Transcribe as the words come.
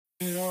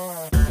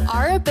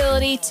Our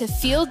ability to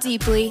feel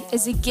deeply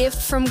is a gift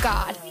from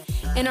God,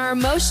 and our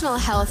emotional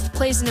health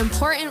plays an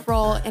important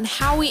role in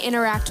how we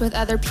interact with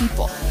other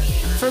people,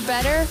 for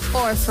better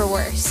or for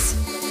worse.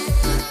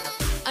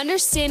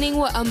 Understanding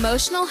what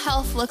emotional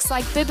health looks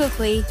like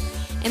biblically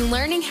and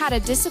learning how to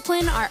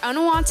discipline our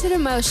unwanted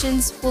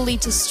emotions will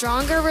lead to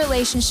stronger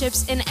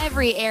relationships in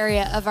every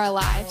area of our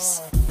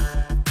lives.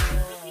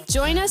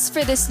 Join us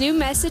for this new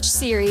message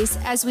series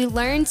as we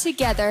learn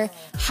together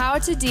how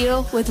to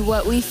deal with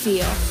what we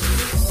feel.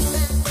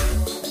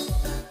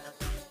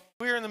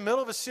 We are in the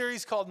middle of a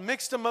series called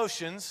Mixed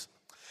Emotions,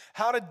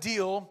 how to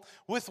deal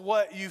with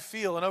what you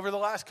feel. And over the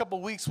last couple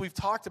of weeks, we've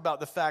talked about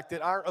the fact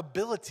that our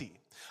ability,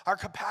 our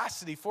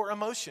capacity for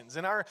emotions,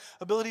 and our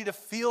ability to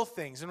feel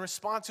things and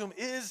respond to them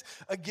is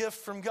a gift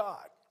from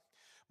God.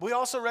 We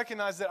also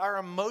recognize that our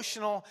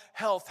emotional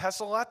health has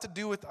a lot to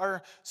do with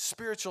our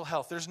spiritual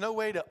health. There's no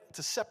way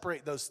to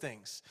separate those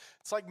things.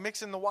 It's like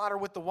mixing the water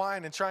with the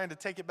wine and trying to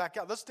take it back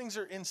out. Those things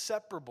are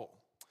inseparable.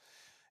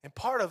 And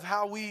part of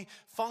how we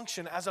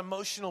function as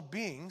emotional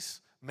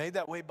beings, made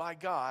that way by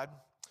God,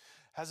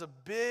 has a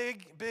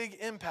big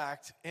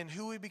impact in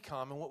who we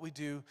become and what we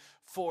do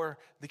for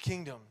the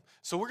kingdom.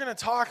 So we're going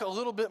to talk a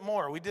little bit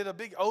more. We did a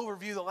big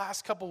overview the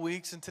last couple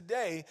weeks, and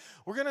today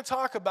we're going to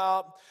talk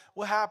about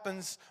what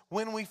happens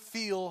when we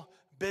feel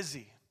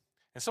busy.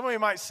 And some of you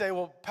might say,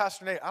 well,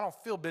 Pastor Nate, I don't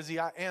feel busy,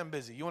 I am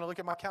busy. You want to look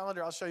at my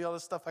calendar? I'll show you all the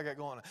stuff I got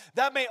going on.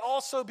 That may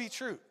also be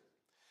true.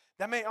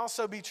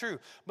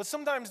 But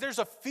sometimes there's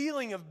a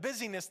feeling of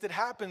busyness that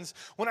happens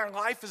when our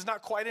life is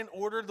not quite in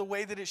order the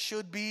way that it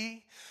should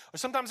be. Or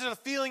sometimes there's a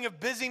feeling of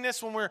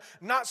busyness when we're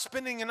not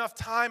spending enough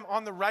time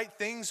on the right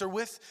things or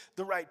with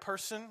the right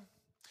person.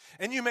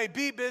 And you may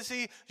be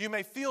busy, you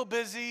may feel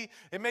busy,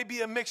 it may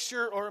be a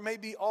mixture, or it may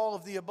be all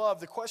of the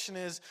above. The question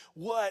is,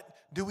 what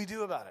do we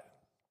do about it?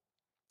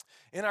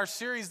 In our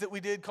series that we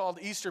did called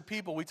Easter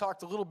People, we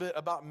talked a little bit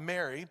about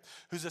Mary,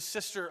 who's a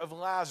sister of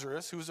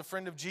Lazarus, who was a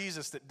friend of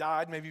Jesus that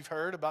died. Maybe you've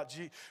heard about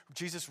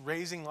Jesus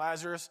raising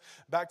Lazarus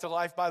back to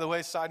life. By the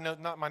way, side note,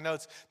 not my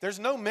notes, there's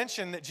no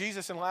mention that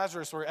Jesus and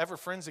Lazarus were ever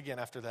friends again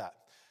after that.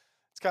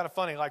 It's kind of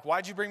funny, like,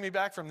 why'd you bring me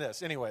back from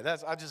this? Anyway,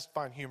 I just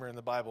find humor in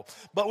the Bible.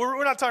 But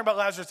we're not talking about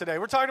Lazarus today.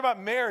 We're talking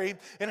about Mary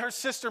and her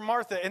sister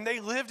Martha, and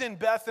they lived in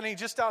Bethany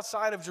just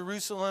outside of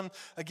Jerusalem,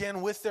 again,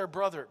 with their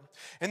brother.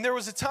 And there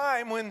was a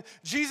time when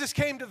Jesus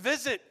came to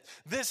visit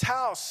this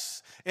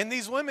house, and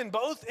these women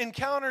both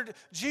encountered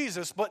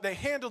Jesus, but they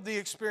handled the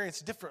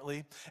experience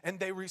differently, and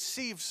they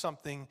received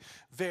something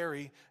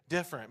very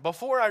different.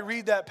 Before I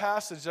read that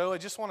passage, though, I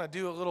just want to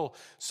do a little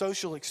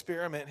social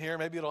experiment here.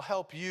 Maybe it'll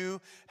help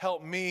you,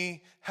 help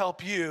me,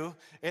 help you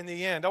in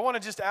the end. I want to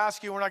just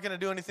ask you, we're not going to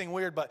do anything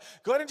weird, but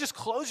go ahead and just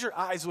close your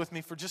eyes with me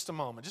for just a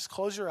moment. Just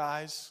close your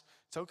eyes.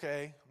 It's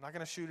okay. I'm not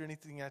going to shoot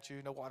anything at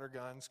you. No water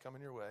guns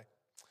coming your way.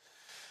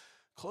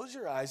 Close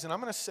your eyes, and I'm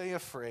going to say a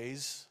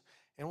phrase,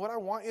 and what I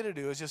want you to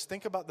do is just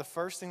think about the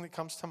first thing that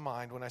comes to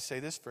mind when I say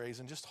this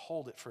phrase, and just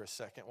hold it for a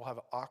second. We'll have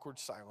an awkward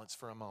silence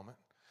for a moment,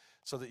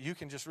 so that you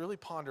can just really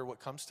ponder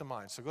what comes to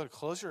mind. So go ahead,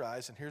 close your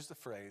eyes, and here's the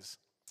phrase,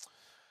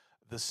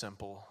 the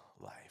simple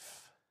life.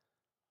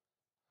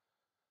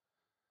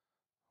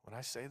 When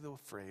I say the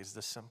phrase,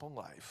 the simple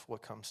life,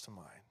 what comes to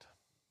mind?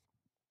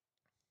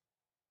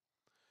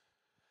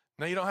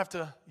 Now, you don't have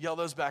to yell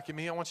those back at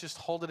me. I want you to just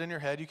hold it in your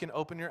head. You can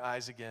open your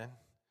eyes again.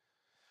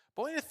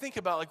 But I want you to think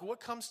about, like, what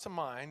comes to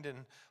mind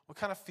and what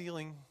kind of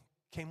feeling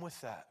came with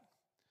that.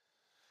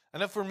 I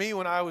know for me,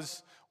 when I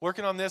was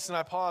working on this and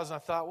I paused and I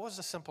thought, what was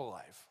the simple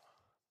life?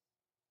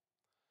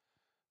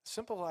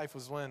 Simple life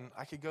was when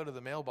I could go to the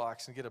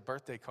mailbox and get a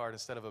birthday card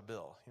instead of a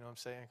bill. You know what I'm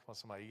saying? Come on,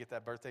 somebody, you get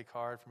that birthday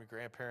card from your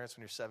grandparents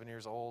when you're 7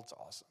 years old. It's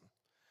awesome. You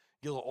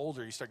get a little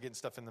older, you start getting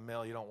stuff in the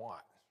mail you don't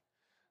want.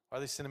 Why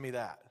are they sending me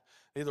that?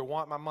 They either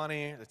want my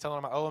money, they're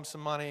telling them I owe them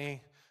some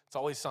money. It's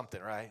always something,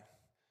 right?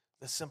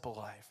 The simple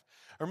life.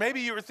 Or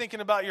maybe you were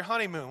thinking about your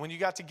honeymoon when you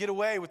got to get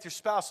away with your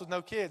spouse with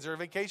no kids, or a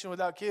vacation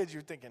without kids.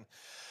 You're thinking,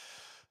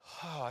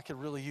 oh, I could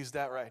really use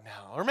that right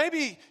now. Or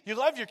maybe you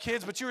love your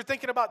kids, but you were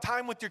thinking about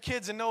time with your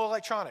kids and no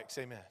electronics.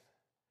 Amen.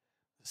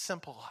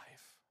 Simple life.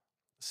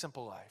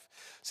 Simple life.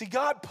 See,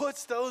 God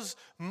puts those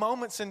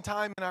moments in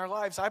time in our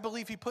lives. I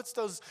believe He puts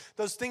those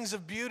things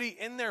of beauty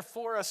in there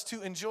for us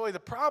to enjoy. The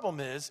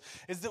problem is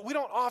that we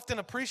don't often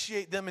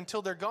appreciate them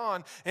until they're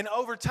gone. And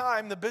over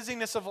time, the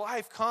busyness of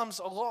life comes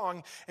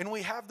along, and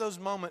we have those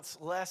moments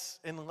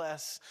less and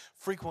less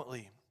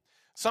frequently.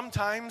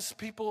 Sometimes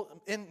people,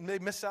 they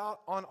miss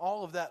out on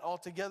all of that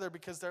altogether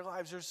because their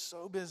lives are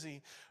so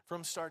busy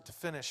from start to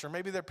finish. Or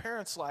maybe their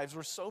parents' lives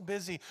were so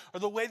busy, or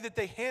the way that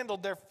they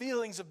handled their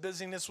feelings of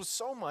busyness was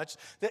so much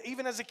that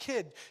even as a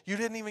kid, you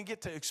didn't even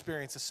get to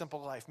experience a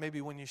simple life, maybe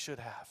when you should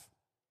have.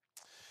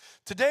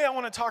 Today, I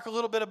want to talk a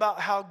little bit about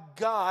how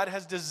God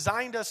has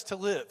designed us to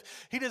live.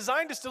 He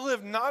designed us to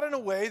live not in a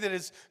way that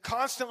is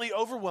constantly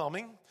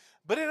overwhelming,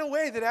 but in a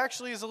way that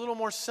actually is a little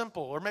more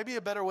simple, or maybe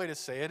a better way to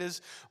say it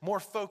is more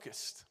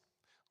focused,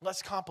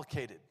 less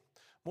complicated,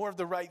 more of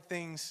the right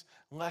things,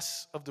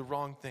 less of the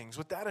wrong things.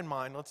 With that in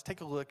mind, let's take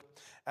a look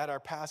at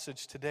our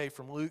passage today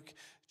from Luke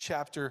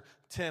chapter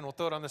 10. We'll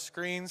throw it on the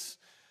screens.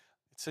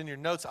 It's in your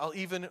notes. I'll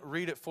even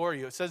read it for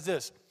you. It says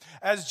this: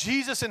 As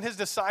Jesus and his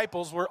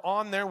disciples were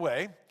on their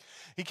way,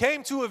 he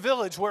came to a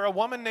village where a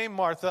woman named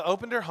Martha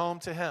opened her home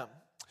to him.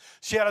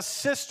 She had a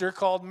sister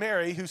called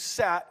Mary who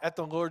sat at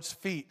the Lord's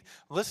feet,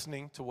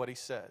 listening to what he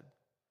said.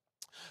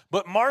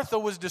 But Martha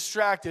was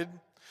distracted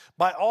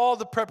by all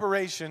the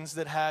preparations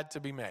that had to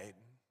be made.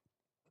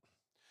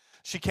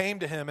 She came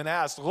to him and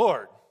asked,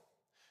 Lord,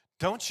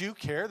 don't you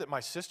care that my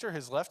sister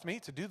has left me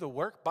to do the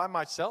work by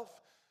myself?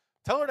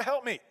 Tell her to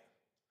help me.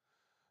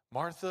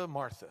 Martha,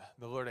 Martha,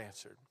 the Lord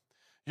answered,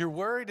 you're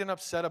worried and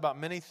upset about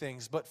many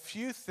things, but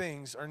few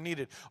things are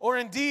needed, or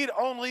indeed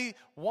only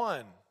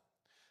one.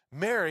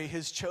 Mary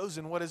has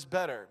chosen what is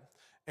better,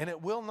 and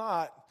it will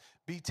not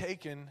be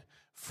taken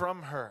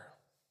from her.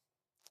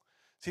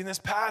 See, in this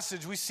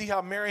passage, we see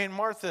how Mary and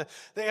Martha,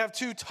 they have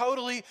two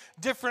totally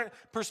different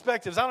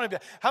perspectives. I don't know,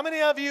 how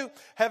many of you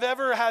have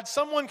ever had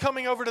someone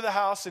coming over to the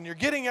house and you're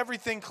getting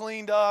everything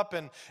cleaned up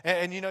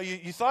and you know,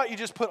 you thought you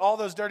just put all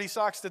those dirty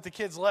socks that the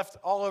kids left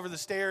all over the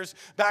stairs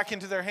back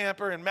into their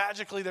hamper, and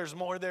magically there's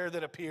more there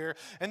that appear.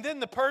 And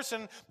then the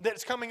person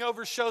that's coming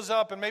over shows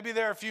up, and maybe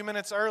they're a few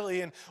minutes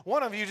early, and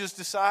one of you just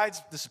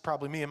decides, this is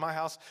probably me in my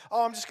house,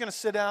 oh, I'm just going to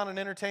sit down and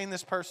entertain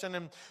this person.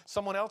 And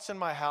someone else in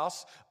my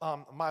house,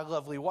 my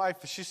lovely wife,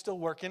 she's still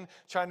working,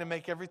 trying to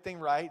make everything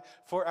right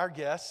for our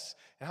guests.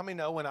 And how many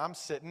know when I'm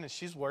sitting and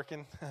she's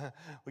working,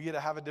 we get to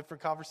have a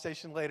different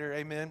conversation later.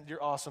 Amen.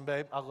 You're awesome,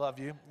 babe. I love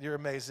you. You're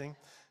amazing.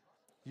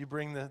 You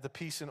bring the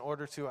peace and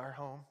order to our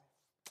home.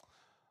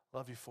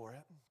 Love you for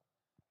it.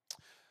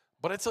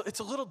 But it's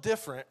a little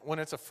different when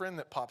it's a friend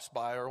that pops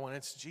by or when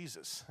it's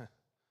Jesus.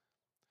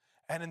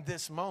 And in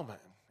this moment,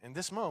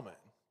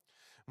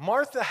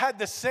 Martha had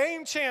the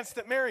same chance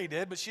that Mary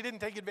did, but she didn't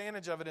take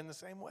advantage of it in the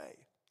same way.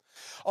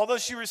 Although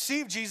she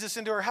received Jesus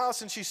into her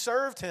house and she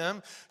served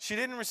him, she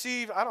didn't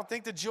receive, I don't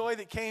think, the joy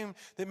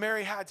that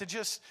Mary had to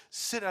just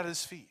sit at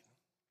his feet.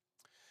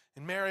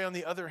 And Mary, on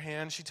the other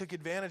hand, she took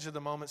advantage of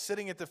the moment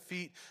sitting at the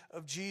feet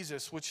of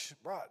Jesus, which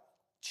brought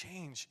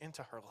change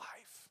into her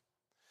life.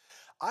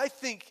 I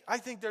think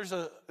there's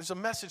a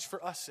message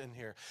for us in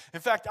here. In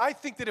fact, I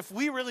think that if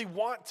we really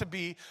want to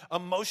be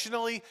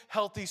emotionally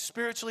healthy,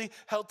 spiritually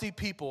healthy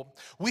people,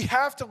 we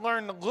have to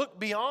learn to look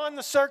beyond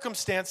the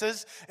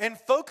circumstances and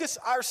focus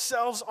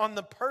ourselves on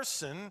the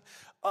person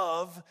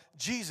of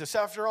Jesus.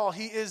 After all,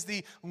 he is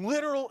the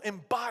literal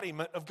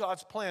embodiment of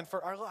God's plan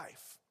for our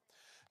life.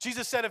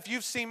 Jesus said, if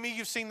you've seen me,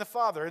 you've seen the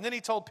Father. And then he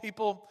told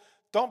people,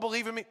 don't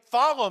believe in me,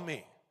 follow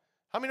me.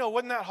 How many know it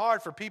wasn't that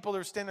hard for people that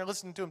were standing there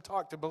listening to him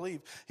talk to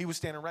believe he was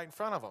standing right in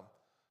front of them?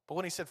 But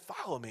when he said,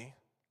 follow me,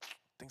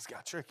 things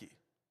got tricky.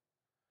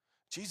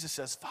 Jesus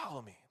says,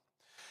 follow me.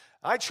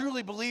 I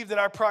truly believe that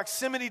our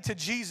proximity to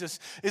Jesus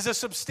is a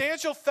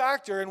substantial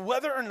factor in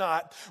whether or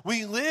not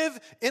we live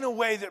in a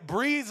way that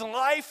breathes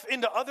life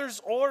into others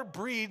or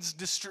breeds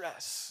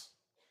distress.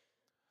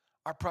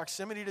 Our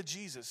proximity to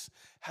Jesus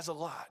has a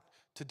lot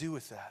to do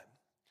with that.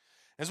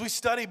 As we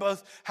study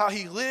both how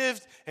he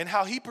lived and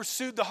how he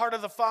pursued the heart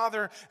of the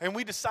Father, and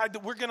we decide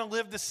that we're going to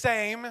live the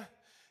same,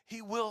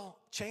 he will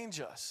change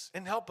us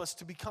and help us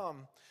to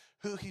become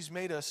who he's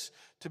made us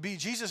to be.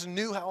 Jesus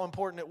knew how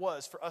important it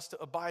was for us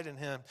to abide in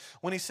him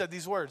when he said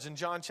these words in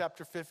John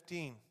chapter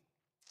 15.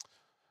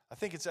 I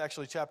think it's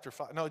actually chapter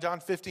 5. No, John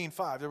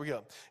 15:5. There we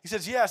go. He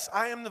says, yes,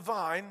 I am the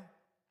vine,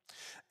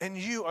 and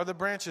you are the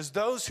branches,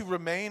 those who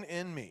remain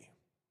in me.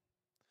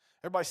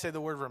 Everybody say the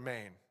word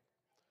remain.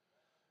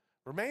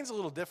 Remain's a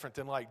little different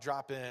than like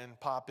drop in,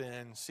 pop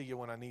in, see you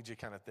when I need you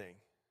kind of thing.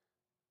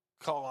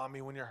 Call on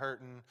me when you're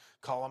hurting.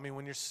 Call on me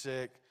when you're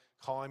sick.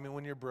 Call on me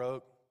when you're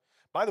broke.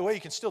 By the way,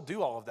 you can still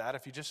do all of that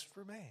if you just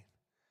remain.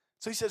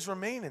 So he says,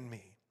 remain in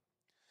me,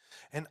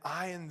 and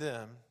I in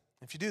them.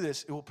 If you do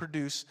this, it will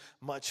produce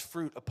much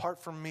fruit.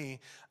 Apart from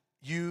me,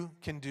 you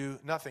can do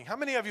nothing. How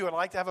many of you would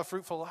like to have a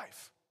fruitful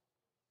life?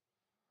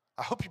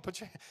 I hope you put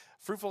your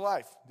fruitful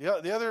life.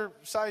 The other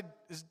side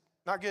is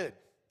not good.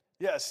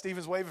 Yes,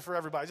 Stephen's waving for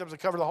everybody. He's able to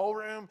cover the whole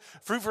room.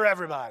 Fruit for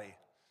everybody.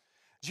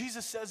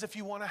 Jesus says if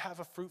you want to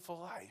have a fruitful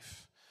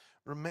life,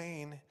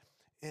 remain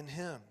in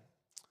him.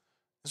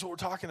 That's what we're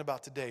talking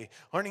about today.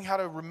 Learning how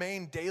to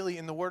remain daily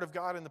in the Word of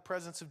God in the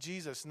presence of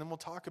Jesus. And then we'll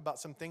talk about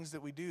some things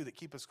that we do that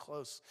keep us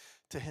close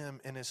to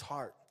him and his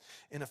heart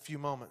in a few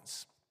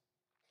moments.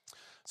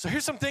 So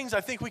here's some things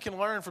I think we can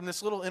learn from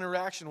this little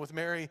interaction with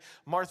Mary,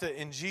 Martha,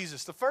 and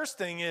Jesus. The first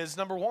thing is,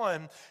 number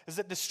one, is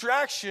that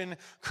distraction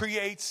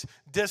creates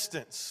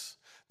distance.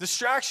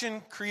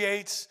 Distraction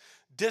creates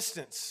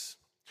distance.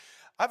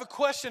 I have a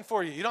question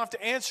for you. You don't have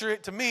to answer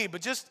it to me,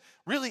 but just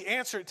really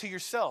answer it to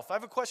yourself. I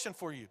have a question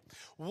for you.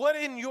 What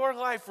in your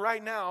life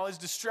right now is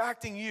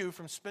distracting you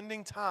from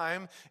spending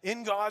time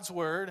in God's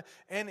Word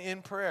and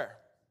in prayer?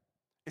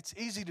 It's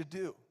easy to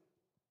do.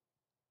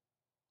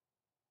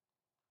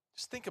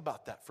 Just think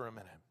about that for a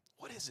minute.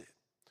 What is it?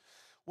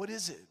 What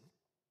is it?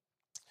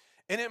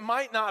 And it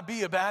might not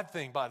be a bad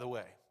thing, by the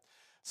way.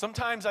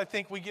 Sometimes I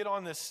think we get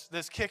on this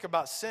kick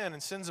about sin,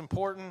 and sin's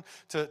important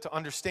to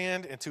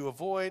understand and to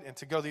avoid and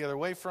to go the other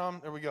way from.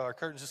 There we go. Our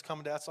curtain's just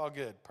coming down. That's all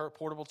good.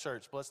 Portable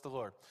church. Bless the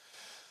Lord.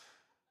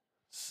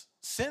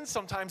 Sin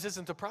sometimes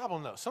isn't the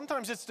problem, though.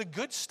 Sometimes it's the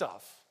good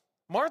stuff.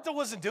 Martha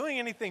wasn't doing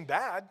anything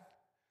bad.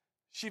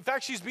 In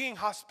fact, she's being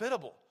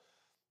hospitable.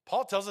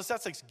 Paul tells us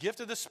that's a gift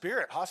of the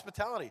Spirit,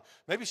 hospitality.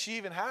 Maybe she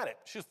even had it.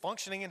 She was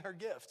functioning in her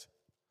gift.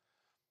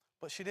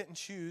 But she didn't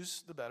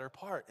choose the better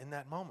part in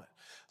that moment.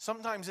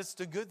 Sometimes it's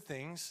the good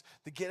things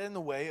that get in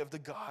the way of the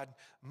God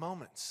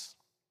moments.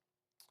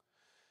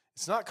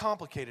 It's not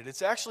complicated.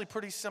 It's actually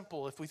pretty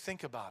simple if we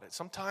think about it.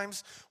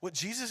 Sometimes what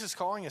Jesus is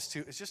calling us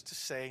to is just to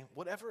say,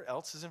 whatever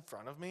else is in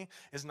front of me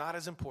is not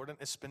as important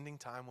as spending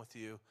time with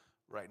you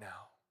right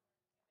now.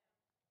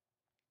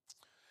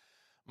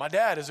 My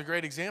dad is a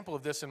great example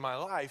of this in my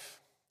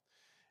life.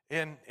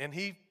 And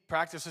he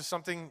practices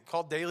something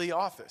called daily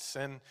office.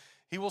 And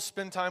he will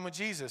spend time with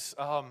Jesus,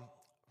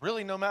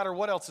 really no matter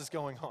what else is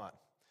going on.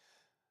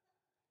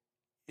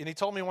 And he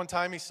told me one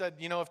time, he said,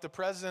 if the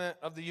President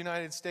of the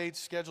United States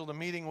scheduled a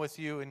meeting with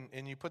you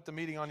and you put the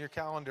meeting on your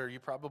calendar,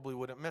 you probably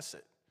wouldn't miss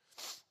it.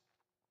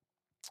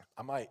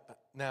 I might.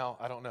 Now,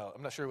 I don't know.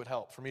 I'm not sure it would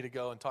help for me to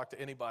go and talk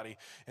to anybody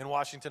in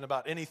Washington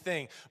about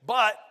anything.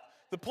 But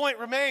the point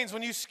remains,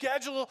 when you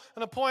schedule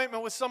an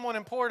appointment with someone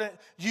important,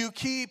 you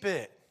keep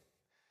it.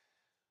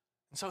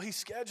 And so he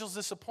schedules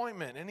this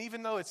appointment, and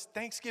even though it's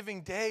Thanksgiving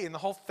Day and the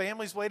whole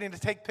family's waiting to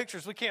take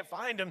pictures, we can't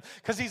find him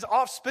because he's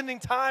off spending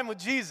time with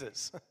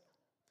Jesus.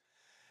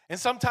 And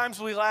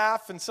sometimes we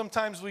laugh, and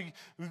sometimes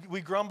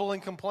we grumble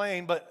and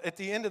complain, but at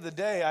the end of the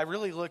day, I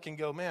really look and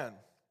go, man,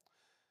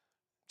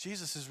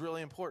 Jesus is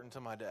really important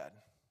to my dad.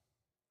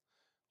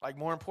 Like,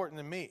 more important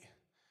than me.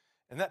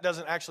 And that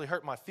doesn't actually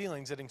hurt my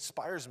feelings. It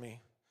inspires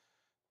me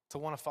to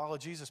want to follow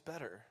Jesus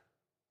better.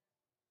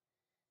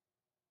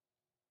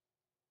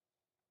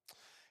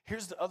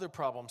 Here's the other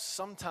problem.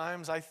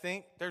 Sometimes I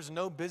think there's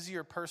no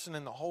busier person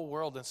in the whole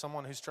world than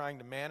someone who's trying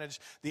to manage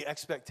the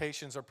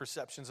expectations or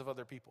perceptions of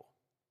other people.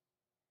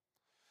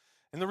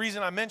 And the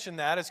reason I mention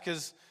that is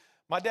because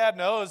my dad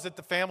knows that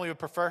the family would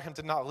prefer him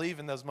to not leave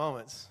in those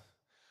moments.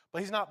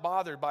 But he's not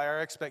bothered by our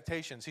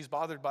expectations. He's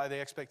bothered by the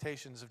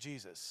expectations of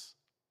Jesus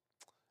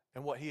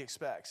and what he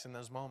expects in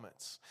those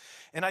moments.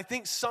 And I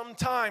think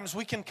sometimes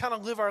we can kind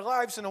of live our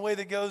lives in a way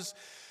that goes,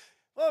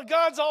 well,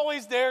 God's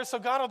always there, so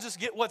God will just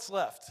get what's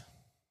left.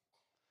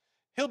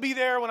 He'll be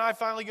there when I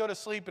finally go to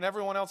sleep and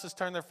everyone else has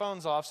turned their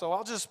phones off, so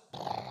I'll just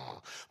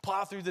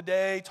plow through the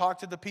day, talk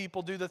to the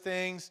people, do the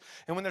things.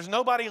 And when there's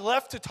nobody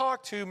left to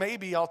talk to,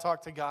 maybe I'll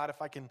talk to God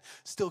if I can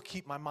still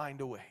keep my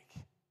mind awake.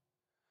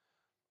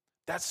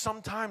 That's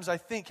sometimes, I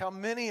think, how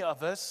many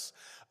of us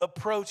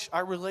approach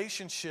our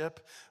relationship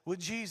with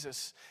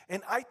Jesus.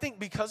 And I think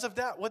because of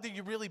that, whether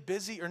you're really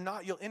busy or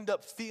not, you'll end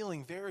up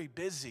feeling very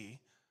busy.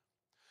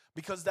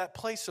 Because that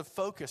place of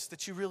focus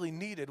that you really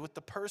needed with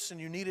the person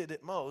you needed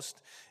it most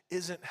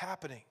isn't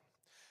happening.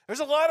 There's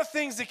a lot of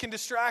things that can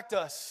distract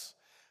us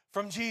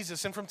from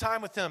Jesus and from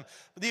time with him.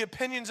 The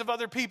opinions of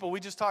other people we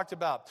just talked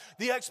about.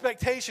 The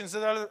expectations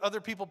that other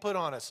people put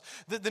on us.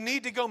 The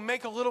need to go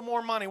make a little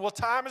more money. Well,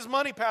 time is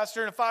money,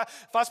 Pastor. And if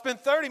I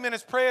spend 30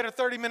 minutes praying or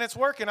 30 minutes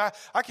working,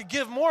 I could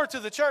give more to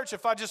the church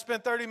if I just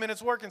spent 30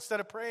 minutes working instead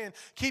of praying.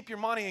 Keep your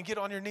money and get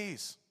on your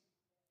knees.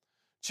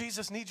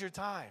 Jesus needs your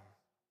time.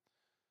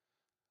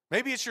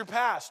 Maybe it's your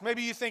past.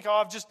 Maybe you think,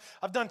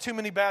 I've done too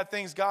many bad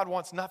things. God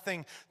wants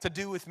nothing to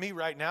do with me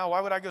right now.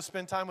 Why would I go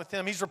spend time with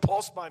him? He's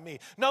repulsed by me.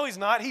 No, he's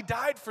not. He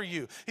died for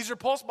you. He's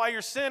repulsed by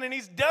your sin, and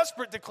he's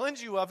desperate to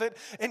cleanse you of it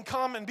and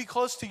come and be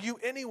close to you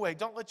anyway.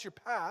 Don't let your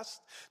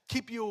past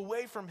keep you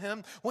away from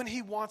him when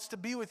he wants to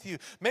be with you.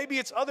 Maybe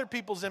it's other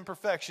people's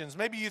imperfections.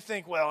 Maybe you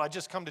think, well, I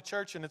just come to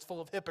church and it's full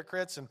of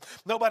hypocrites and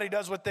nobody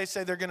does what they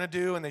say they're going to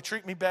do and they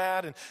treat me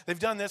bad and they've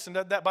done this and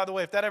that. By the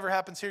way, if that ever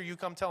happens here, you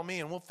come tell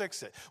me and we'll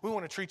fix it. We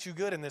want to treat you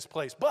good in this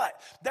place.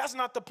 But that's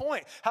not the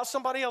point. How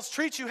somebody else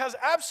treats you has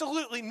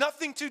absolutely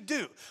nothing to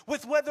do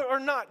with whether or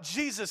not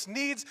Jesus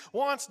needs,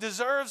 wants,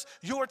 deserves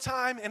your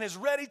time and is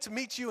ready to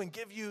meet you and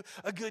give you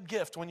a good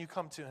gift when you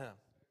come to him.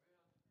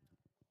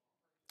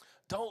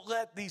 Don't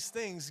let these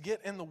things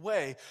get in the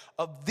way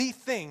of the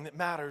thing that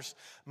matters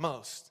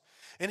most.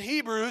 In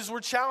Hebrews,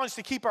 we're challenged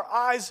to keep our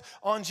eyes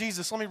on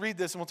Jesus. Let me read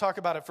this and we'll talk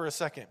about it for a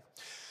second.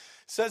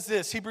 Says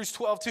this, Hebrews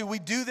 12:2, we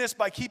do this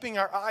by keeping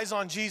our eyes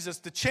on Jesus,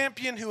 the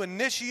champion who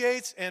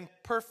initiates and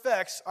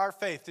perfects our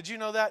faith. Did you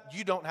know that?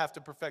 You don't have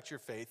to perfect your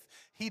faith.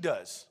 He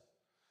does.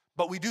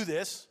 But we do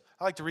this.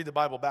 I like to read the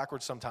Bible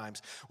backwards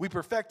sometimes. We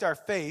perfect our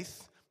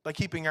faith by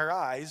keeping our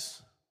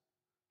eyes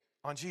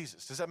on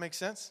Jesus. Does that make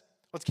sense?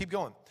 Let's keep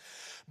going.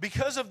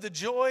 Because of the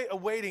joy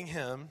awaiting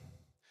him,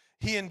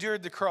 he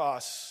endured the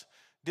cross,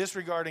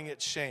 disregarding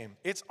its shame.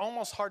 It's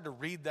almost hard to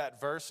read that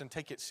verse and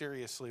take it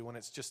seriously when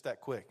it's just that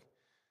quick.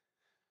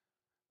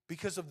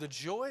 Because of the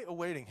joy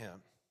awaiting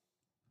him.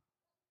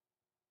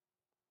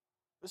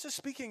 This is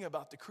speaking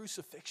about the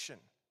crucifixion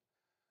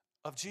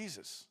of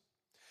Jesus.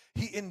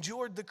 He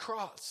endured the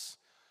cross,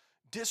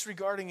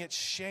 disregarding its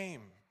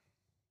shame.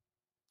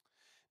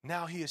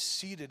 Now he is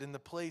seated in the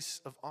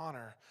place of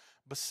honor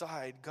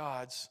beside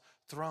God's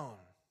throne.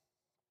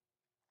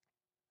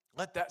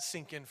 Let that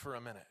sink in for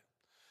a minute.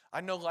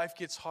 I know life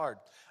gets hard.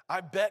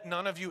 I bet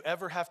none of you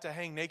ever have to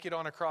hang naked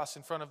on a cross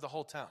in front of the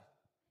whole town.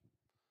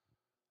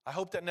 I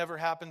hope that never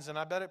happens, and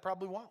I bet it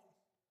probably won't.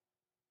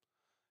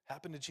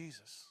 Happened to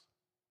Jesus.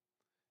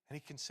 And he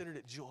considered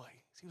it joy.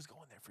 He was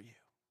going there for you.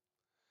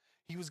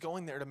 He was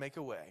going there to make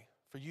a way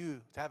for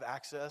you to have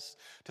access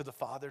to the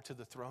Father, to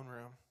the throne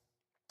room.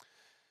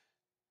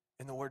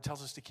 And the word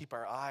tells us to keep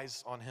our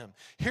eyes on him.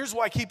 Here's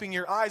why keeping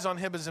your eyes on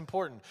him is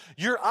important.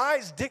 Your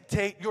eyes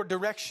dictate your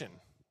direction.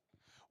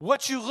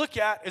 What you look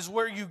at is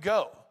where you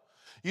go.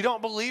 You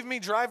don't believe me?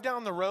 Drive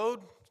down the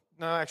road.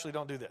 No, actually,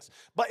 don't do this.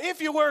 But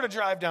if you were to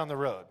drive down the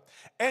road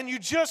and you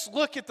just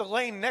look at the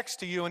lane next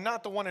to you and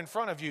not the one in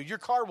front of you, your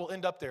car will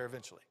end up there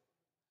eventually.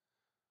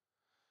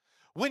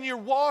 When you're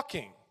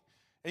walking,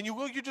 and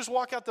you just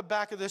walk out the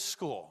back of this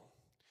school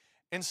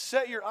and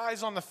set your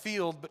eyes on the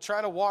field, but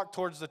try to walk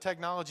towards the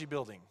technology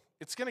building,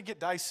 it's going to get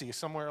dicey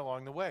somewhere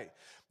along the way.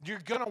 You're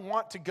going to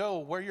want to go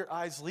where your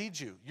eyes lead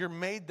you. You're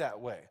made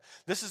that way.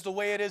 This is the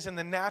way it is in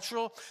the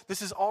natural.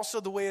 This is also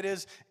the way it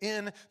is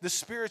in the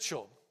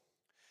spiritual.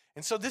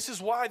 And so this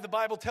is why the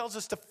Bible tells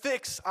us to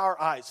fix our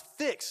eyes.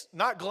 Fix,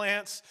 not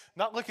glance,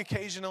 not look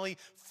occasionally.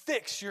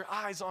 Fix your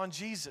eyes on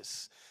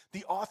Jesus,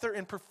 the author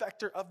and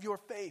perfecter of your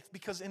faith,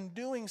 because in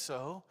doing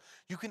so,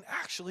 you can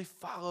actually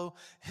follow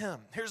him.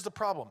 Here's the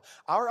problem.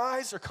 Our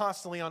eyes are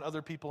constantly on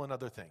other people and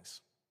other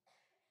things.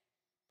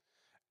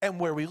 And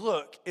where we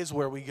look is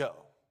where we go.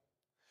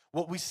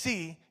 What we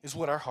see is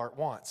what our heart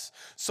wants.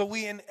 So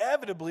we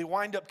inevitably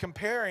wind up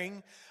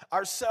comparing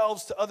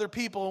ourselves to other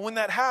people. And when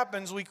that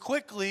happens, we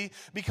quickly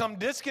become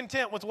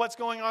discontent with what's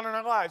going on in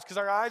our lives because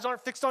our eyes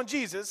aren't fixed on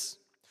Jesus.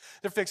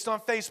 They're fixed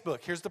on Facebook.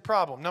 Here's the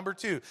problem. Number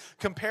 2,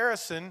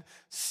 comparison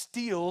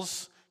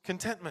steals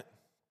contentment.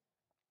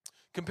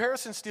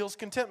 Comparison steals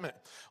contentment.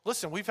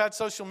 Listen, we've had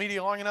social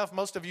media long enough.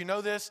 Most of you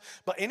know this.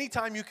 But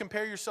anytime you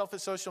compare yourself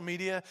at social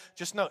media,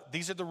 just know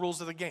these are the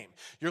rules of the game.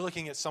 You're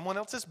looking at someone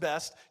else's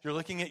best. You're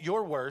looking at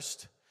your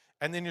worst.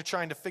 And then you're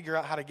trying to figure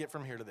out how to get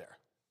from here to there.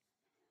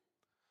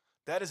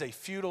 That is a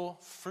futile,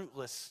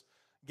 fruitless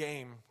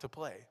game to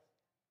play.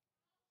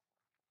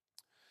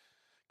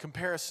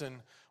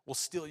 Comparison will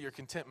steal your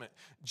contentment.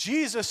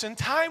 Jesus and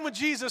time with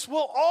Jesus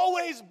will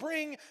always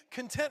bring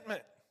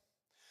contentment.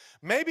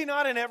 Maybe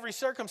not in every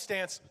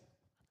circumstance,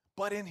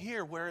 but in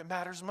here where it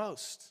matters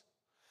most.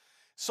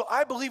 So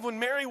I believe when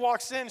Mary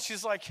walks in,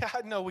 she's like, yeah,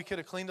 I know we could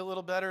have cleaned a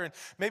little better and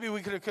maybe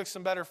we could have cooked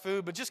some better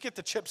food, but just get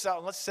the chips out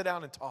and let's sit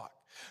down and talk.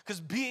 Because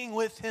being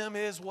with him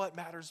is what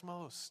matters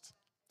most.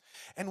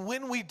 And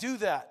when we do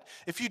that,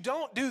 if you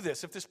don't do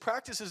this, if this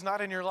practice is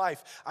not in your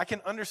life, I can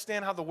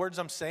understand how the words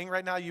I'm saying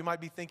right now, you might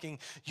be thinking,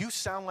 you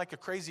sound like a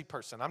crazy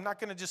person. I'm not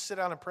going to just sit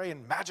down and pray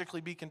and magically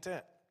be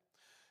content.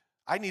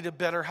 I need a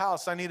better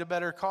house. I need a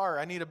better car.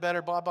 I need a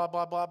better blah, blah,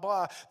 blah, blah,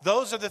 blah.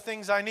 Those are the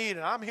things I need.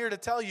 And I'm here to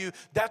tell you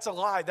that's a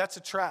lie. That's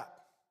a trap.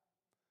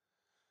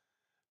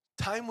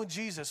 Time with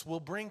Jesus will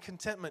bring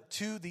contentment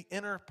to the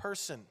inner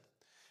person.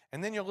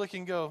 And then you'll look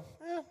and go,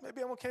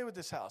 maybe I'm okay with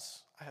this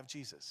house. I have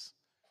Jesus.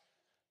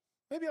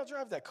 Maybe I'll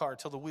drive that car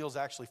until the wheels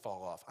actually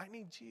fall off. I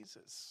need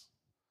Jesus.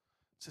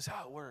 This is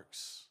how it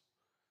works.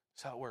 This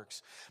is how it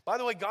works. By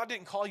the way, God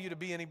didn't call you to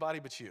be anybody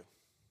but you.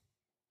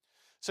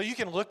 So you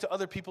can look to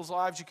other people's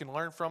lives. You can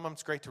learn from them.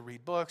 It's great to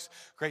read books,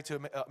 great to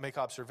make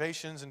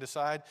observations and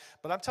decide.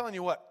 But I'm telling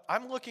you what,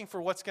 I'm looking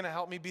for what's going to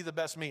help me be the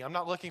best me. I'm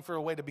not looking for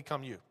a way to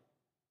become you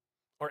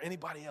or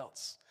anybody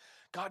else.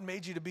 God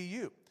made you to be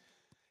you.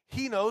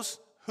 He knows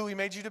who he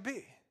made you to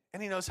be,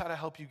 and he knows how to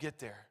help you get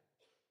there.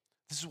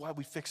 This is why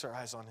we fix our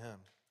eyes on him.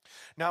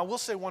 Now, I will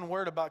say one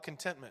word about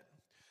contentment.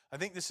 I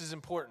think this is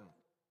important.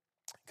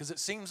 Because it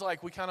seems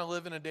like we kind of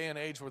live in a day and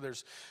age where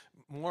there's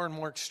more and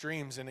more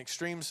extremes, and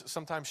extremes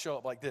sometimes show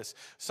up like this.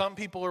 Some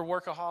people are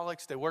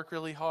workaholics. They work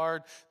really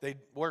hard. They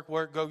work,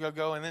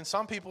 go. And then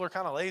some people are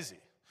kind of lazy.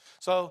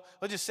 So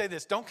let's just say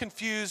this. Don't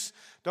confuse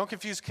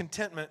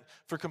contentment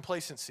for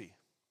complacency.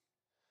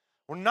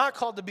 We're not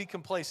called to be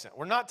complacent.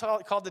 We're not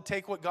called to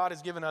take what God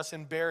has given us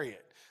and bury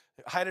it.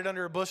 Hide it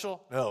under a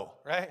bushel? No,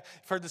 right?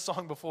 You've heard the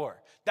song before.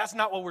 That's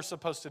not what we're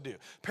supposed to do.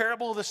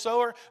 Parable of the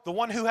sower, the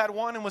one who had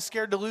one and was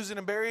scared to lose it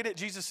and buried it,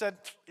 Jesus said,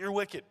 you're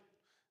wicked.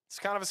 It's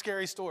kind of a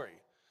scary story.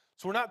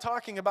 So we're not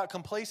talking about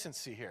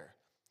complacency here.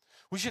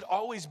 We should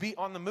always be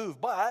on the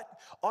move, but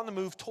on the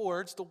move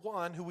towards the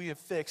one who we have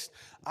fixed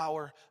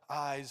our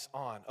eyes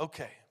on.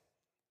 Okay.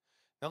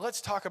 Now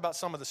let's talk about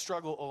some of the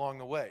struggle along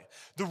the way.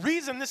 The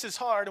reason this is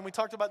hard, and we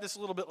talked about this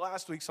a little bit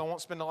last week, so I won't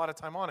spend a lot of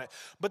time on it,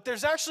 but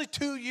there's actually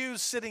 2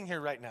 yous sitting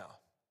here right now.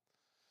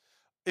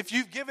 If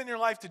you've given your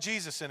life to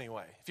Jesus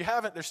anyway. If you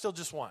haven't, there's still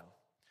just one.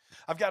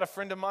 I've got a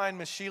friend of mine,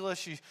 Miss Sheila.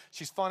 She's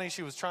funny.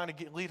 She was trying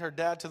to lead her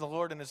dad to the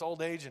Lord in his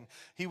old age, and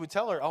he would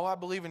tell her, I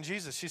believe in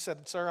Jesus. She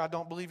said, sir, I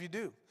don't believe you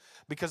do,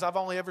 because I've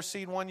only ever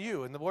seen one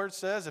you. And the word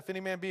says, if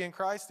any man be in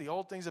Christ, the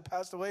old things have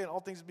passed away and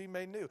all things have been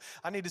made new.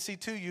 I need to see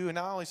 2 you, and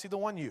I only see the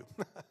one you.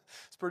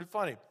 It's pretty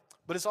funny.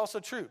 but it's also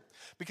true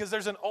because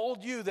there's an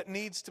old you that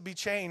needs to be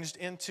changed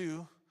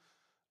into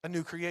a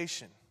new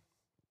creation.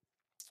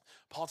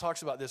 Paul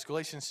talks about this.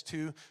 Galatians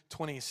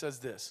 2:20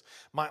 says this,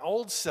 "My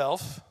old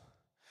self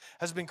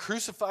has been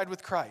crucified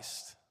with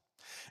Christ.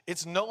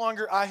 It's no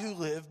longer I who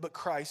live, but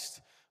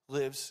Christ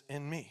lives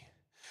in me.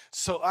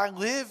 So I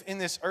live in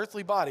this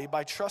earthly body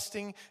by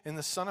trusting in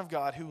the Son of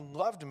God who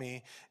loved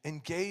me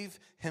and gave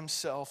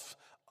himself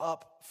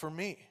up for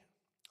me."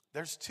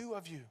 There's two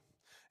of you.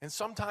 And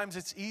sometimes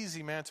it's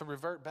easy, man, to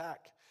revert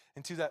back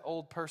into that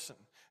old person.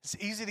 It's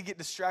easy to get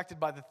distracted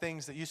by the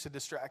things that used to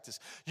distract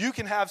us. You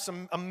can have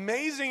some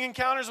amazing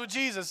encounters with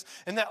Jesus,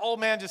 and that old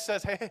man just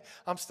says, "Hey,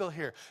 I'm still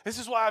here." This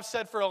is why I've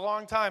said for a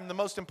long time, the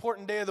most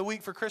important day of the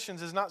week for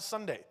Christians is not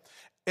Sunday.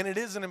 And it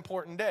is an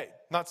important day.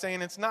 Not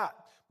saying it's not,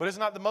 but it's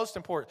not the most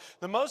important.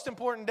 The most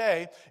important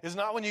day is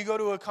not when you go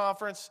to a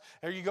conference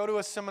or you go to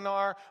a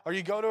seminar or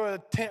you go to a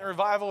tent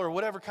revival or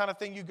whatever kind of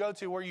thing you go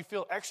to where you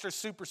feel extra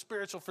super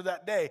spiritual for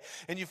that day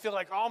and you feel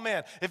like, oh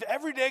man, if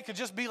every day could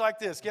just be like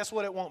this, guess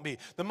what it won't be?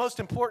 The most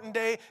important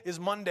day is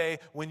Monday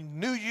when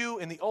new you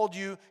and the old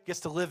you gets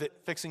to live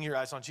it, fixing your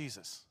eyes on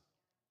Jesus.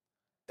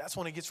 That's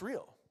when it gets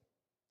real.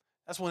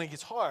 That's when it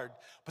gets hard,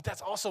 but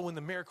that's also when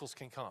the miracles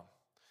can come.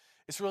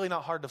 It's really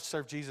not hard to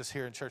serve Jesus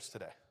here in church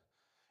today.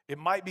 It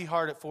might be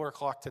hard at 4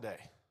 o'clock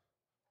today.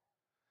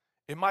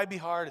 It might be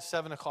hard at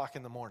 7 o'clock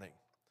in the morning.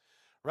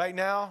 Right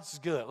now, this is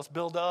good. Let's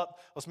build up.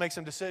 Let's make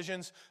some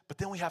decisions. But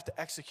then we have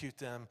to execute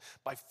them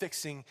by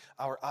fixing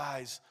our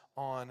eyes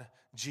on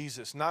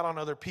Jesus. Not on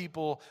other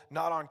people,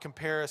 not on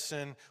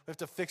comparison. We have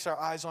to fix our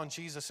eyes on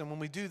Jesus. And when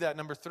we do that,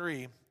 number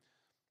 3,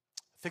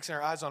 fixing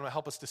our eyes on him will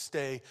help us to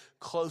stay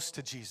close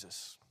to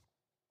Jesus.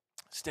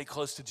 Stay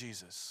close to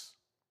Jesus.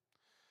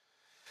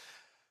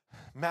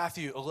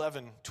 Matthew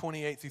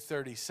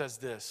 11:28-30 says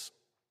this,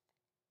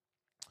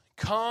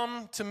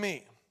 "Come to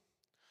me,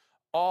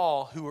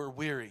 all who are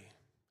weary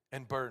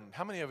and burdened."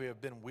 How many of you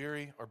have been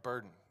weary or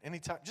burdened?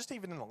 Anytime, just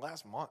even in the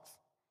last month.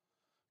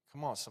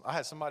 Come on, I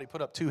had somebody put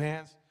up 2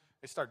 hands.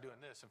 They started doing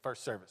this in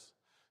first service.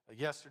 Like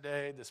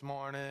yesterday, this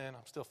morning,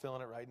 I'm still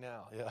feeling it right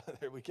now. Yeah,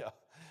 there we go.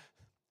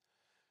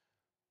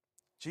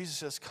 Jesus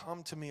says,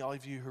 "Come to me, all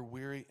of you who are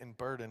weary and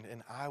burdened,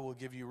 and I will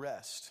give you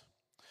rest.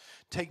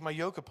 Take my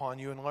yoke upon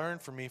you and learn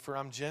from me, for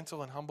I'm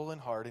gentle and humble in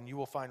heart, and you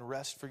will find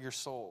rest for your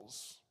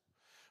souls.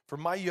 For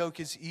my yoke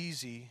is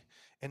easy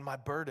and my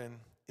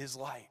burden is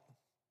light."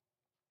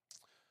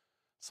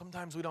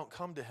 Sometimes we don't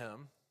come to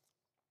him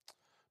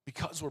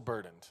because we're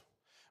burdened,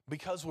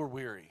 because we're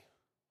weary,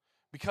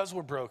 because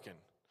we're broken,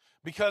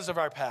 because of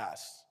our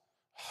past.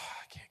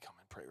 I can't come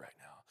and pray right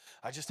now.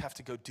 I just have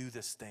to go do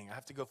this thing. I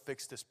have to go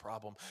fix this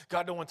problem.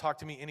 God don't want to talk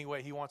to me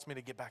anyway. He wants me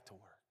to get back to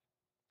work.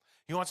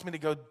 He wants me to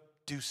go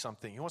do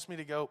something. He wants me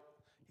to go.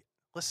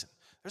 Listen,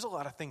 there's a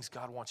lot of things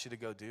God wants you to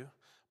go do,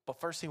 but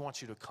first he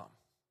wants you to come.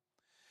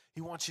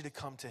 He wants you to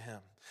come to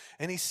him.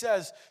 And he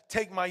says,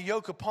 "Take my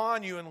yoke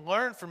upon you and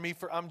learn from me,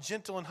 for I'm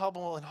gentle and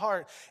humble in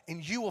heart,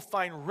 and you will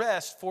find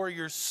rest for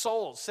your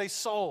souls." Say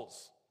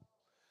souls.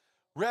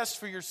 Rest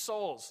for your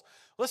souls.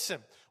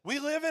 Listen, we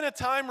live in a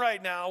time right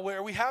now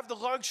where we have the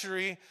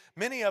luxury,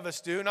 many of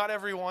us do, not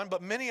everyone,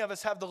 but many of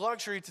us have the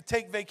luxury to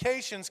take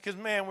vacations because,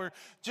 man, we're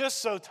just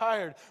so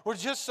tired. We're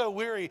just so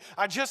weary.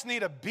 I just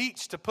need a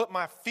beach to put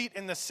my feet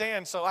in the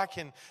sand so I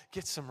can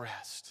get some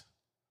rest.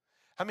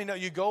 How many know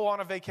you go on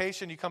a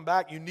vacation, you come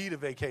back, you need a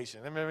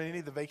vacation? I mean, you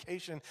need the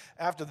vacation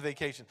after the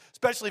vacation,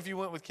 especially if you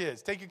went with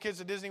kids. Take your kids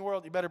to Disney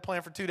World, you better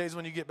plan for 2 days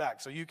when you get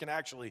back so you can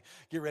actually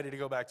get ready to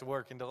go back to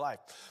work and to life.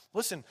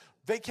 Listen,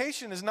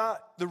 vacation is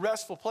not the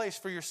restful place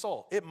for your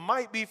soul. It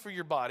might be for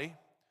your body,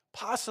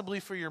 possibly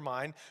for your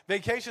mind.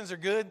 Vacations are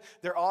good,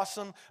 they're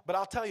awesome, but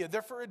I'll tell you,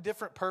 they're for a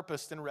different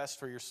purpose than rest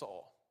for your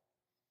soul.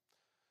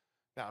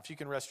 Now, if you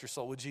can rest your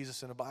soul with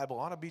Jesus in a Bible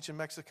on a beach in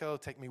Mexico,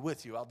 take me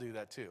with you. I'll do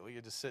that too. We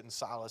could just sit in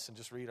solace and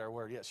just read our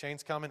word. Yeah,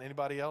 Shane's coming.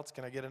 Anybody else?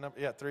 Can I get a number?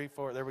 Yeah, 3,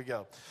 4. There we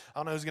go. I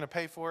don't know who's going to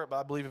pay for it, but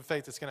I believe in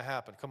faith it's going to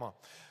happen. Come on.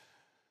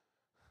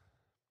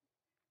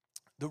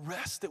 The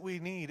rest that we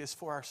need is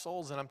for our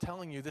souls, and I'm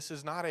telling you, this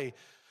is not a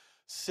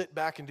sit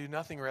back and do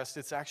nothing rest.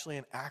 It's actually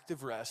an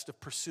active rest of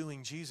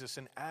pursuing Jesus,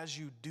 and as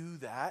you do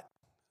that,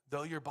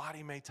 though your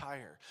body may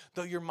tire,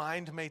 though your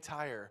mind may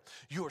tire,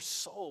 your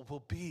soul will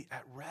be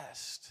at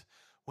rest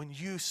when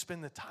you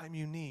spend the time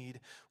you need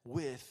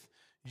with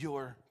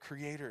your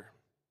Creator.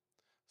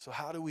 So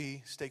how do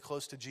we stay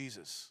close to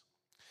Jesus?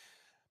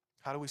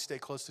 How do we stay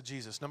close to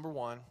Jesus? Number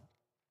 1,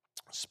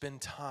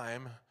 spend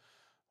time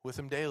with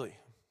him daily.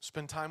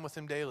 Spend time with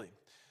him daily.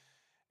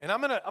 And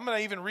I'm gonna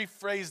even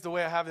rephrase the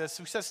way I have this.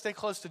 We said stay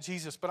close to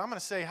Jesus, but I'm gonna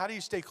say, how do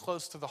you stay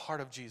close to the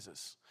heart of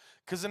Jesus?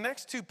 Because the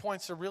next 2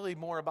 points are really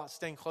more about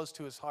staying close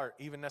to his heart,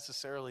 even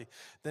necessarily,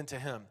 than to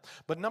him.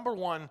 But number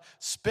 1,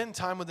 spend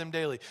time with him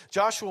daily.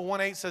 Joshua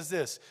 1:8 says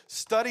this,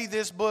 "Study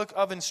this book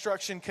of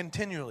instruction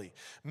continually.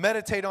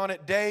 Meditate on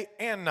it day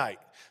and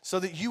night, so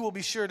that you will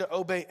be sure to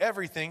obey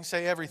everything,"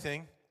 say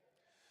everything,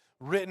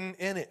 "written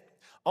in it.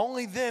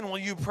 Only then will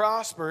you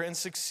prosper and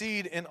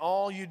succeed in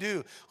all you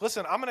do.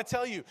 Listen, I'm going to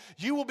tell you,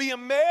 you will be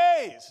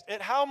amazed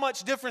at how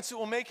much difference it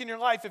will make in your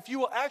life if you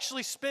will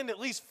actually spend at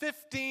least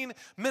 15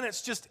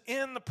 minutes just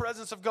in the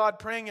presence of God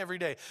praying every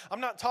day. I'm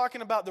not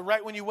talking about the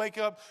right when you wake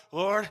up,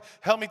 Lord,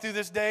 help me through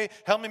this day,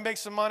 help me make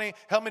some money,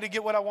 help me to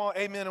get what I want,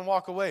 amen, and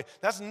walk away.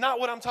 That's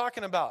not what I'm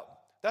talking about.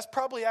 That's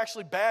probably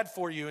actually bad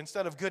for you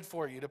instead of good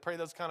for you to pray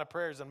those kind of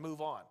prayers and move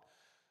on.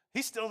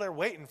 He's still there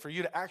waiting for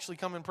you to actually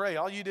come and pray.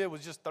 All you did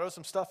was just throw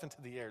some stuff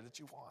into the air that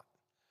you want.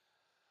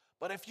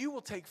 But if you will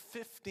take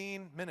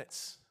 15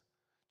 minutes,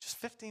 just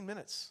 15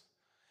 minutes,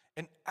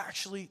 and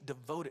actually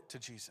devote it to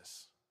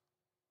Jesus,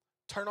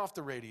 turn off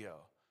the radio,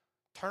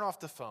 turn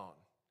off the phone,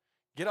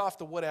 get off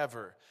the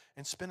whatever,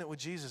 and spend it with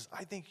Jesus,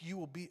 I think you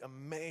will be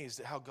amazed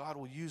at how God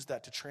will use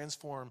that to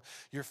transform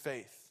your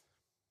faith.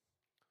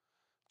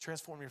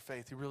 Transform your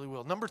faith. He really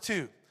will. Number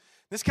 2.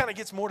 This kind of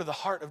gets more to the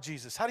heart of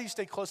Jesus. How do you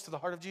stay close to the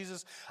heart of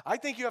Jesus? I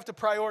think you have to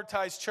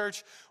prioritize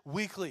church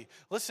weekly.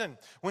 Listen,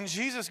 when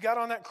Jesus got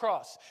on that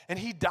cross and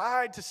he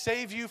died to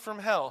save you from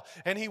hell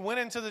and he went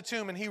into the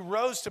tomb and he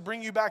rose to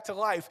bring you back to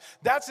life,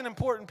 that's an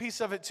important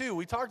piece of it too.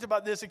 We talked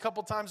about this a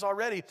couple times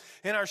already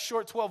in our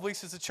short 12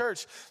 weeks as a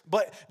church.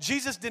 But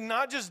Jesus did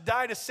not just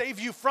die to save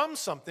you from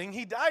something.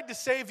 He died to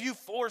save you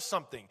for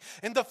something.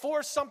 And the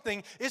for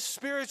something is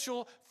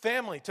spiritual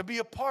family, to be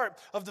a part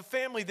of the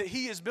family that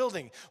he is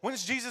building. When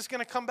is Jesus going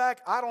to come back?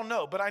 I don't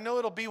know, but I know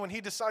it'll be when he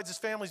decides his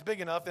family's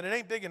big enough, and it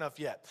ain't big enough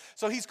yet.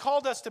 So he's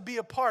called us to be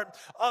a part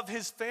of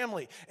his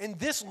family, and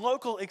this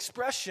local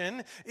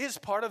expression is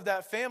part of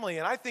that family,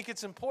 and I think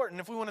it's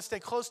important if we want to stay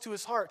close to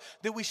his heart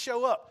that we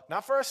show up,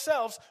 not for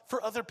ourselves,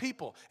 for other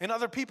people. And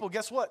other people,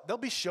 guess what? They'll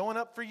be showing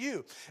up for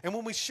you. And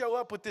when we show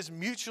up with this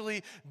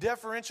mutually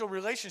deferential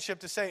relationship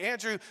to say,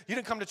 Andrew, you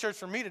didn't come to church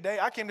for me today,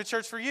 I came to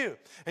church for you.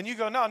 And you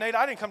go, no, Nate,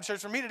 I didn't come to church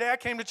for me today, I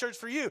came to church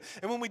for you.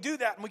 And when we do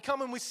that, and we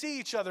come and we see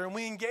each other, and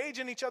we engage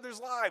in each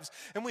other's lives,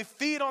 and we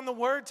feed on the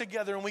word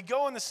together, and we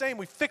go in the same,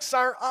 we fix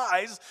our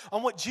eyes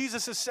on what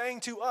Jesus is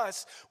saying to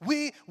us,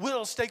 we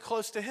will stay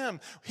close to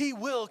him. He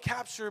will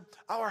capture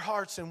our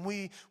hearts, and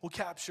we will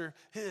capture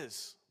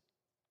his.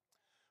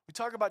 We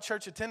talk about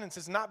church attendance.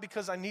 It's not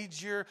because I need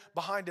you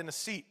behind in a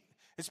seat.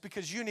 It's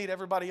because you need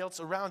everybody else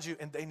around you,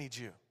 and they need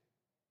you.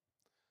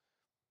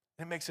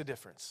 It makes a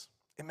difference.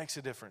 It makes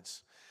a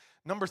difference.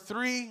 Number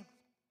 3,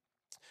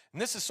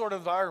 and this is sort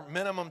of our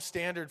minimum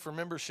standard for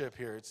membership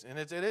here.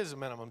 It is a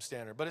minimum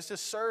standard, but it's to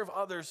serve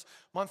others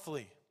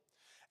monthly.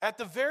 At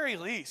the very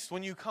least,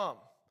 when you come,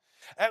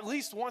 at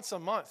least once a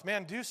month,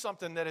 man, do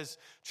something that is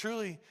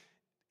truly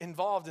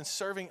involved in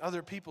serving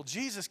other people.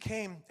 Jesus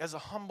came as a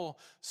humble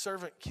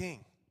servant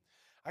king.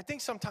 I think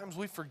sometimes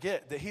we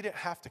forget that he didn't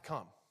have to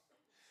come.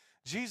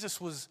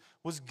 Jesus was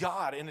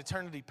God in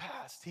eternity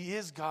past. He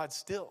is God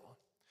still.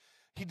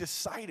 He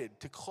decided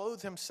to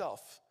clothe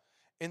himself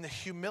in the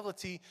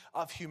humility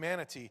of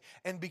humanity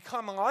and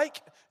become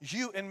like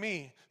you and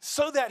me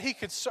so that he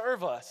could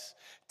serve us,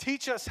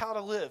 teach us how to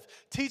live,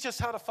 teach us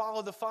how to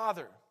follow the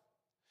Father,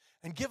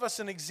 and give us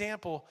an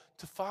example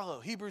to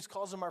follow. Hebrews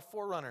calls him our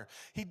forerunner.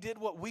 He did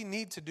what we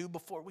need to do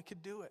before we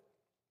could do it.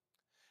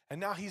 And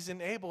now he's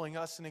enabling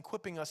us and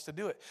equipping us to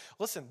do it.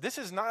 Listen, this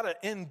is not an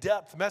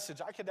in-depth message.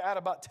 I could add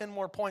about 10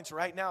 more points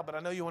right now, but I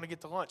know you want to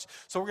get to lunch.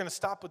 So we're going to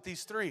stop with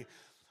these 3.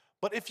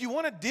 But if you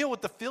want to deal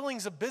with the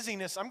feelings of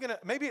busyness,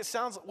 maybe it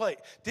sounds, wait,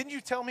 didn't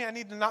you tell me I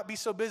need to not be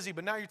so busy,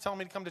 but now you're telling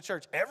me to come to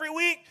church every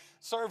week,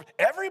 serve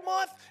every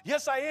month?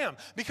 Yes, I am.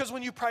 Because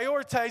when you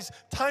prioritize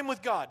time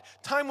with God,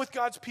 time with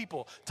God's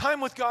people,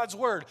 time with God's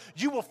word,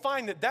 you will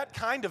find that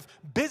kind of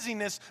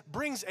busyness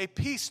brings a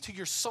peace to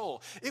your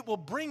soul. It will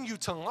bring you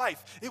to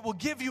life. It will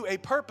give you a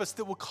purpose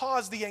that will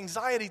cause the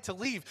anxiety to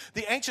leave,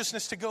 the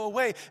anxiousness to go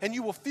away, and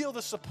you will feel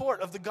the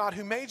support of the God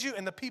who made you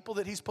and the people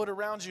that he's put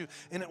around you,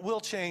 and it will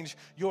change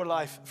your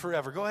life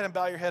forever. Go ahead and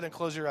bow your head and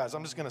close your eyes.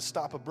 I'm just going to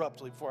stop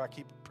abruptly before I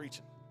keep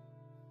preaching.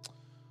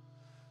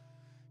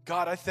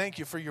 God, I thank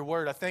you for your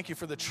word. I thank you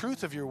for the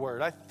truth of your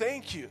word. I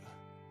thank you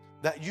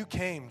that you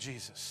came,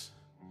 Jesus,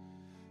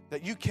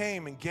 that you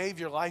came and gave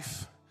your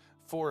life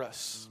for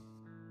us.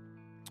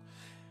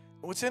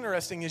 What's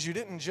interesting is you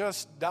didn't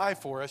just die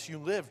for us, you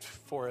lived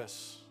for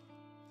us.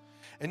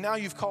 And now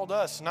you've called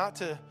us not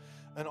to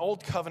an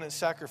old covenant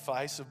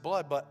sacrifice of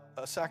blood, but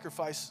a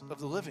sacrifice of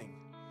the living,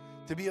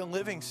 to be a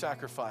living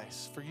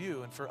sacrifice for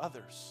you and for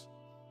others.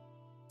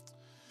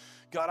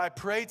 God, I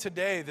pray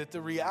today that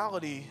the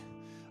reality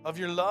of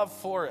your love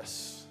for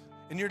us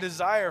and your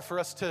desire for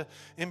us to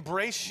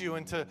embrace you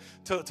and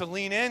to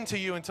lean into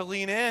you and to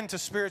lean into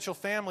spiritual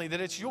family, that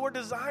it's your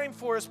design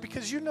for us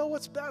because you know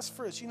what's best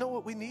for us. You know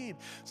what we need.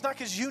 It's not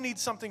because you need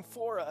something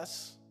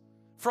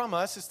from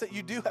us. It's that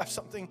you do have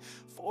something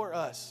for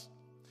us.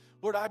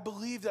 Lord, I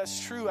believe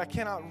that's true. I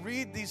cannot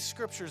read these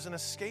scriptures and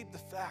escape the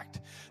fact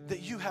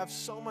that you have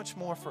so much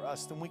more for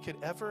us than we could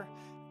ever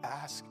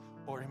ask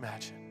or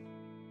imagine.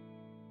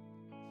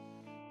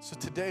 So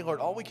today,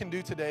 Lord, all we can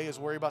do today is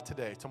worry about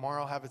today.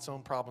 Tomorrow will have its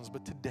own problems,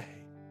 but today,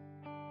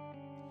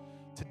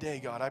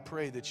 God, I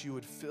pray that you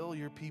would fill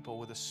your people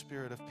with a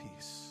spirit of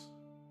peace.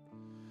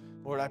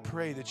 Lord, I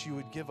pray that you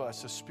would give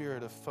us a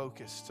spirit of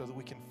focus so that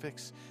we can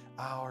fix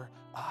our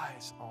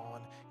eyes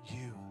on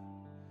you.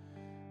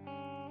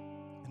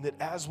 And that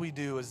as we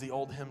do, as the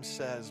old hymn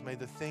says, may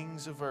the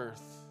things of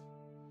earth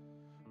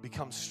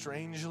become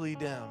strangely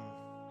dim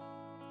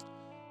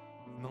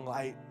in the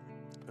light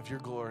of your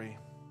glory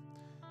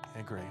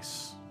and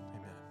grace.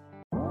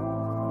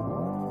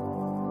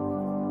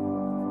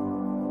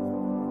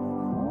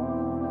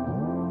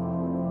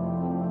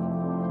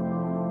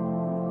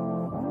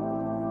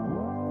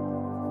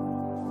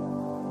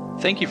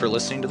 Thank you for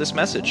listening to this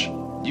message.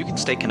 You can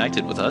stay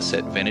connected with us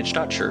at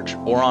vintage.church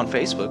or on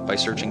Facebook by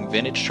searching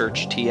Vintage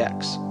Church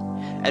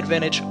TX. At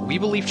Vintage, we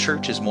believe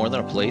church is more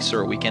than a place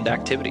or a weekend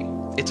activity.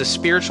 It's a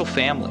spiritual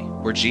family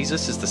where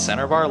Jesus is the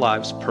center of our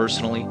lives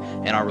personally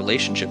and our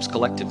relationships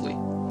collectively.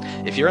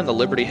 If you're in the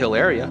Liberty Hill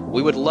area,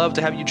 we would love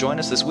to have you join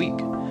us this week.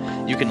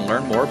 You can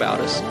learn more about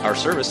us, our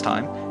service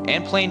time,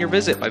 and plan your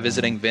visit by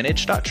visiting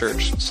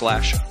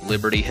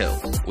vintage.church/Liberty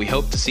Hill. We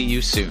hope to see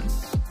you soon.